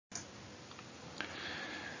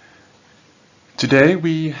Today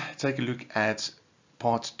we take a look at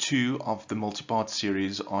part 2 of the multi-part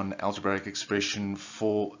series on algebraic expression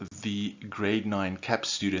for the grade 9 CAP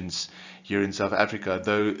students here in South Africa,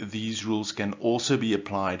 though these rules can also be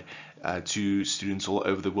applied to students all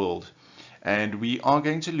over the world. And we are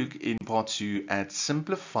going to look in part 2 at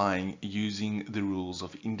simplifying using the rules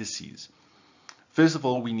of indices. First of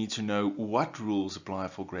all, we need to know what rules apply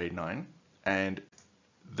for grade 9, and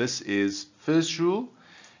this is first rule.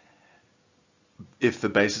 If the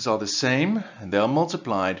bases are the same and they are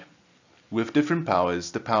multiplied with different powers,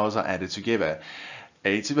 the powers are added together.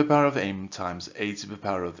 A to the power of m times a to the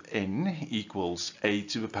power of n equals a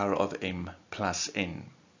to the power of m plus n.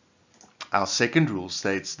 Our second rule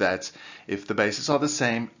states that if the bases are the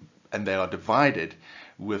same and they are divided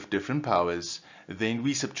with different powers, then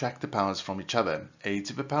we subtract the powers from each other. A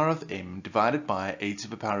to the power of m divided by a to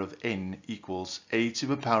the power of n equals a to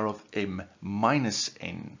the power of m minus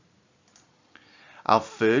n. Our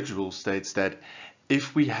third rule states that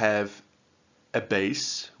if we have a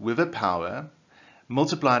base with a power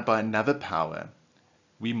multiplied by another power,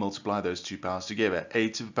 we multiply those two powers together. A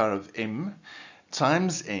to the power of m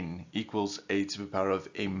times n equals a to the power of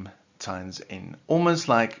m times n, almost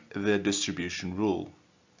like the distribution rule.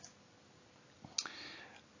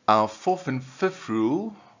 Our fourth and fifth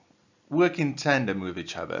rule work in tandem with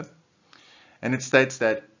each other, and it states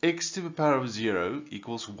that x to the power of 0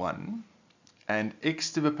 equals 1, and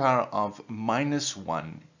x to the power of minus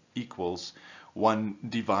 1 equals 1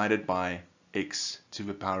 divided by x to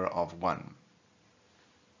the power of 1.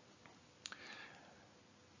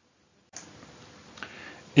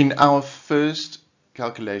 In our first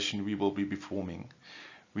calculation we will be performing,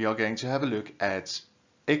 we are going to have a look at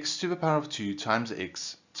x to the power of 2 times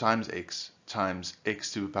x times x times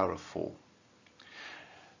x to the power of 4.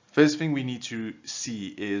 First thing we need to see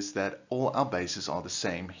is that all our bases are the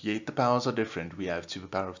same, yet the powers are different. We have to the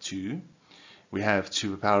power of 2, we have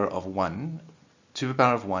to the power of 1, to the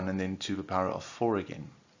power of 1, and then to the power of 4 again.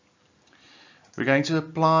 We're going to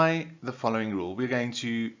apply the following rule. We're going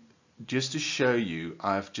to, just to show you,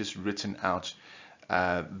 I've just written out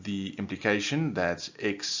the implication that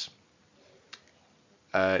x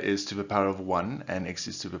is to the power of 1 and x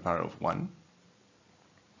is to the power of 1.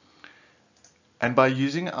 And by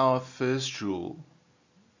using our first rule,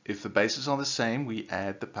 if the bases are the same, we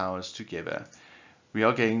add the powers together. We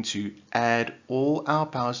are going to add all our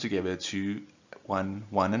powers together to 1,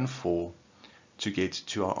 1 and 4 to get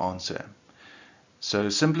to our answer. So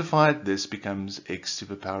simplified, this becomes x to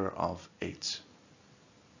the power of 8.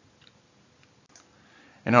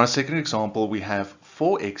 In our second example, we have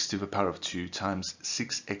 4x to the power of 2 times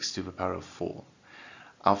 6x to the power of 4.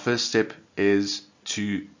 Our first step is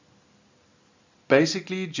to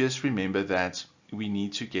basically just remember that we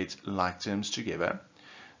need to get like terms together.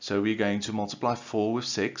 So we're going to multiply 4 with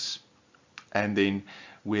 6, and then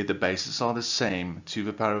where the bases are the same, to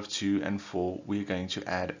the power of 2 and 4, we're going to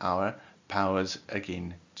add our powers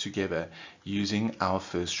again together using our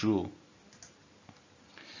first rule.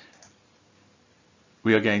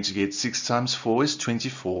 We are going to get 6 times 4 is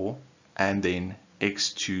 24, and then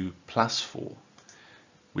x2 plus 4,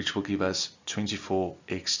 which will give us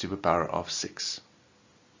 24x to the power of 6.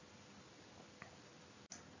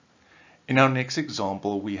 In our next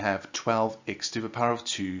example, we have 12x to the power of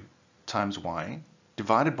 2 times y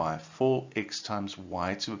divided by 4x times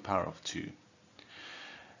y to the power of 2.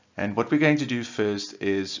 And what we're going to do first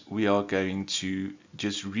is we are going to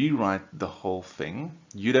just rewrite the whole thing.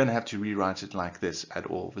 You don't have to rewrite it like this at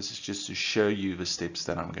all. This is just to show you the steps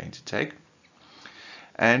that I'm going to take.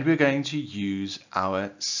 And we're going to use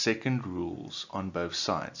our second rules on both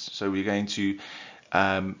sides. So we're going to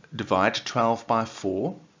divide 12 by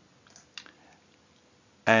 4,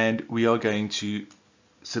 and we are going to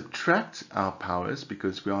subtract our powers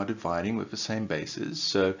because we are dividing with the same bases.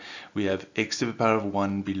 So we have x to the power of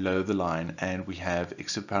 1 below the line, and we have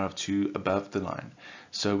x to the power of 2 above the line.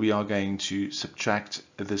 So we are going to subtract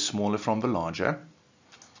the smaller from the larger,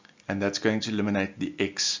 and that's going to eliminate the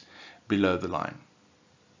x below the line.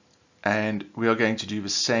 And we are going to do the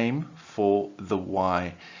same for the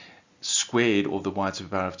y squared, or the y to the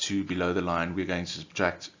power of 2 below the line. We're going to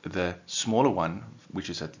subtract the smaller one, which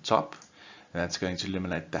is at the top, and that's going to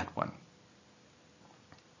eliminate that one.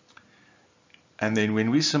 And then when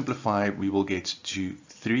we simplify, we will get to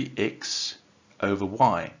 3x over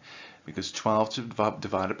y, because 12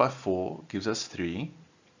 divided by 4 gives us 3,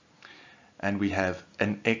 and we have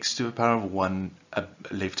an x to the power of 1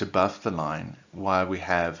 left above the line, while we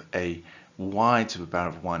have a y to the power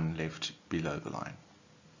of 1 left below the line.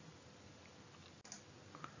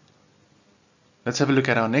 Let's have a look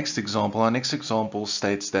at our next example. Our next example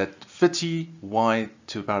states that 30y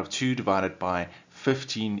to the power of 2 divided by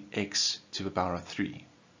 15x to the power of 3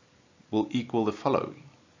 will equal the following.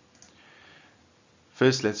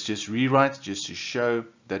 First, let's just rewrite just to show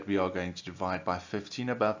that we are going to divide by 15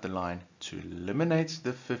 above the line to eliminate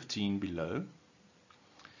the 15 below.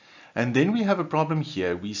 And then we have a problem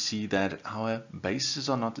here. We see that our bases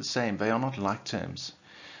are not the same. They are not like terms.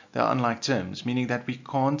 They are unlike terms, meaning that we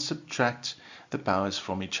can't subtract the powers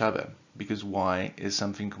from each other because y is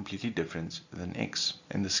something completely different than x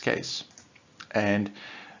in this case. And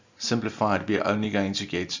simplified, we are only going to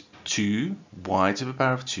get 2y to the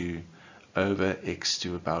power of 2 over x to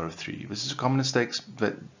the power of 3. This is a common mistake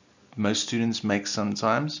that most students make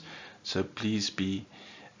sometimes, so please be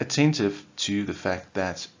attentive to the fact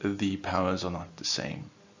that the powers are not the same.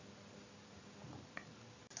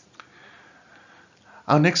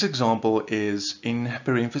 Our next example is in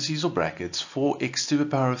parentheses or brackets for x to the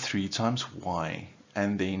power of 3 times y,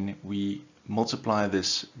 and then we multiply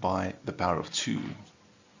this by the power of 2.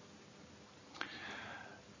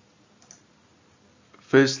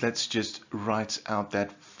 First, let's just write out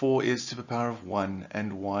that 4 is to the power of 1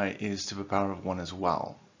 and y is to the power of 1 as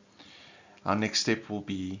well. Our next step will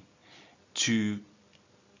be to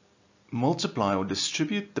multiply or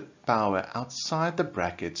distribute the power outside the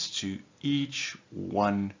brackets to each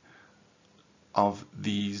one of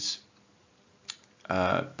these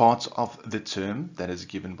parts of the term that is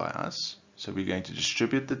given by us. So we're going to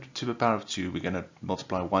distribute to the power of 2. We're going to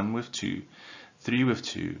multiply 1 with 2, 3 with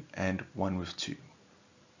 2, and 1 with 2.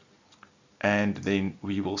 And then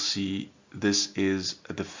we will see this is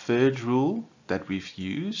the third rule that we've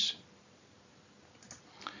used.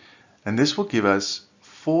 And this will give us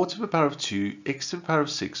 4 to the power of 2, x to the power of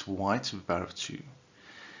 6, y to the power of 2.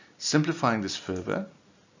 Simplifying this further,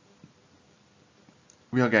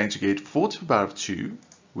 we are going to get 4 to the power of 2,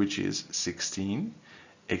 which is 16,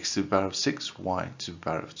 x to the power of 6, y to the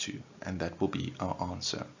power of 2. And that will be our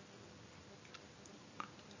answer.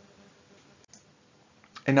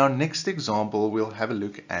 In our next example, we'll have a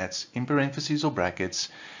look at, in parentheses or brackets,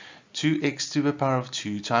 2x to the power of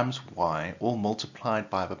 2 times y, all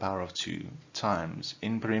multiplied by the power of 2, times,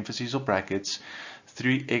 in parentheses or brackets,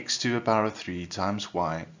 3x to the power of 3 times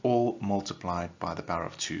y, all multiplied by the power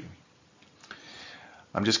of 2.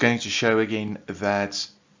 I'm just going to show again that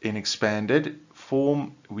in expanded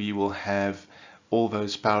form, we will have all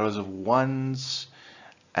those powers of 1s,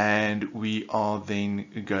 and we are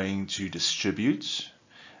then going to distribute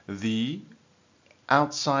the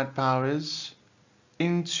outside powers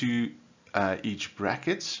into each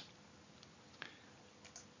bracket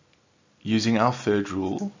using our third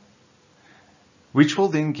rule, which will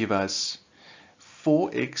then give us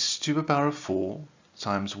 4x to the power of 4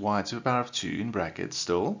 times y to the power of 2 in brackets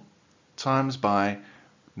still, times by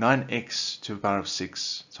 9x to the power of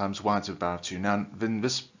 6 times y to the power of 2. Now, in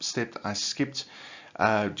this step, I skipped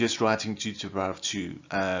just writing 2 to the power of 2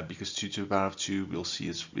 because 2 to the power of 2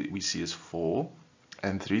 we see as 4,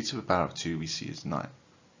 and 3 to the power of 2 we see as 9.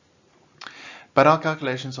 But our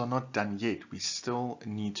calculations are not done yet. We still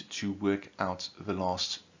need to work out the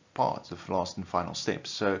last part, the last and final step.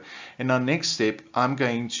 So in our next step, I'm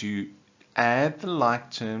going to add the like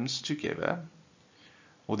terms together,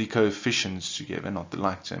 or the coefficients together, not the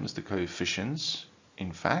like terms, the coefficients,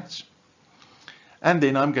 in fact. And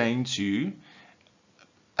then I'm going to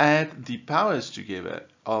add the powers together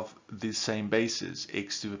of the same bases,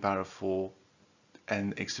 x to the power of 4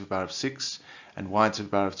 and x to the power of 6, and y to the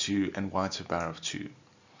power of 2 and y to the power of 2.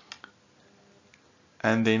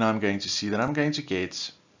 And then I'm going to see that I'm going to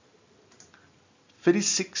get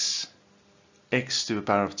 36 x to the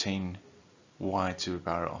power of 10, y to the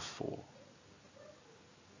power of 4.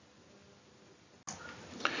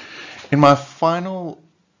 In my final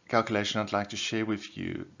calculation I'd like to share with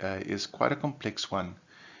you is quite a complex one.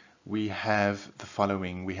 We have the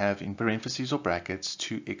following. We have in parentheses or brackets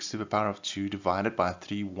 2x to the power of 2 divided by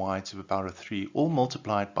 3y to the power of 3, all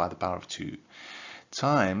multiplied by the power of 2,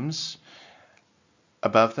 times,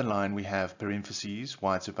 above the line we have parentheses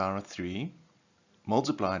y to the power of 3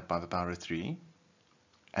 multiplied by the power of 3,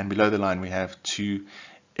 and below the line we have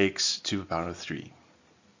 2x to the power of 3.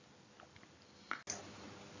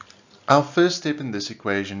 Our first step in this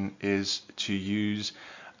equation is to use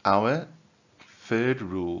our third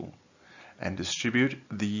rule and distribute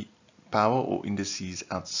the power or indices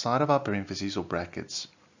outside of our parentheses or brackets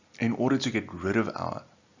in order to get rid of our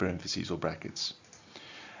parentheses or brackets.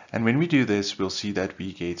 And when we do this, we'll see that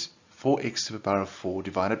we get 4x to the power of 4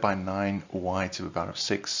 divided by 9y to the power of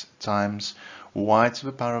 6 times y to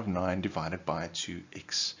the power of 9 divided by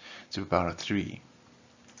 2x to the power of 3.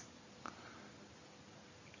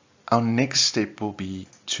 our next step will be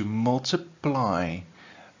to multiply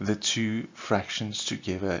the two fractions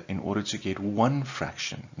together in order to get one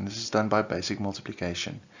fraction. And this is done by basic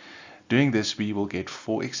multiplication. Doing this, we will get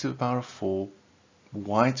 4x to the power of 4,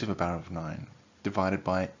 y to the power of 9, divided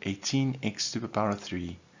by 18x to the power of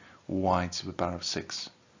 3, y to the power of 6.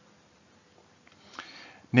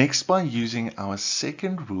 Next, by using our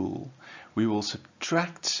second rule, we will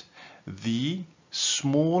subtract the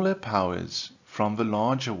smaller powers from the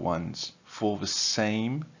larger ones for the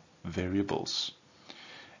same variables.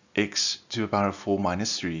 X to the power of 4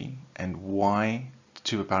 minus 3 and y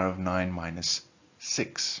to the power of 9 minus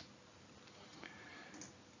 6.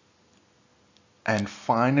 And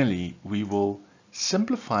finally, we will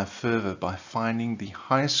simplify further by finding the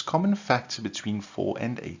highest common factor between 4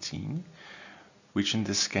 and 18, which in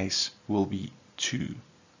this case will be 2.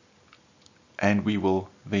 And we will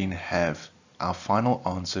then have our final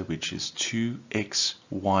answer, which is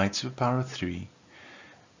 2xy to the power of 3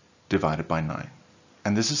 divided by 9.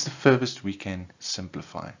 And this is the furthest we can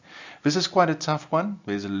simplify. This is quite a tough one.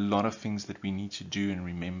 There's a lot of things that we need to do and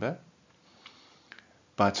remember.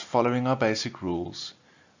 But following our basic rules,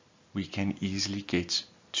 we can easily get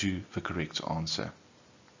to the correct answer.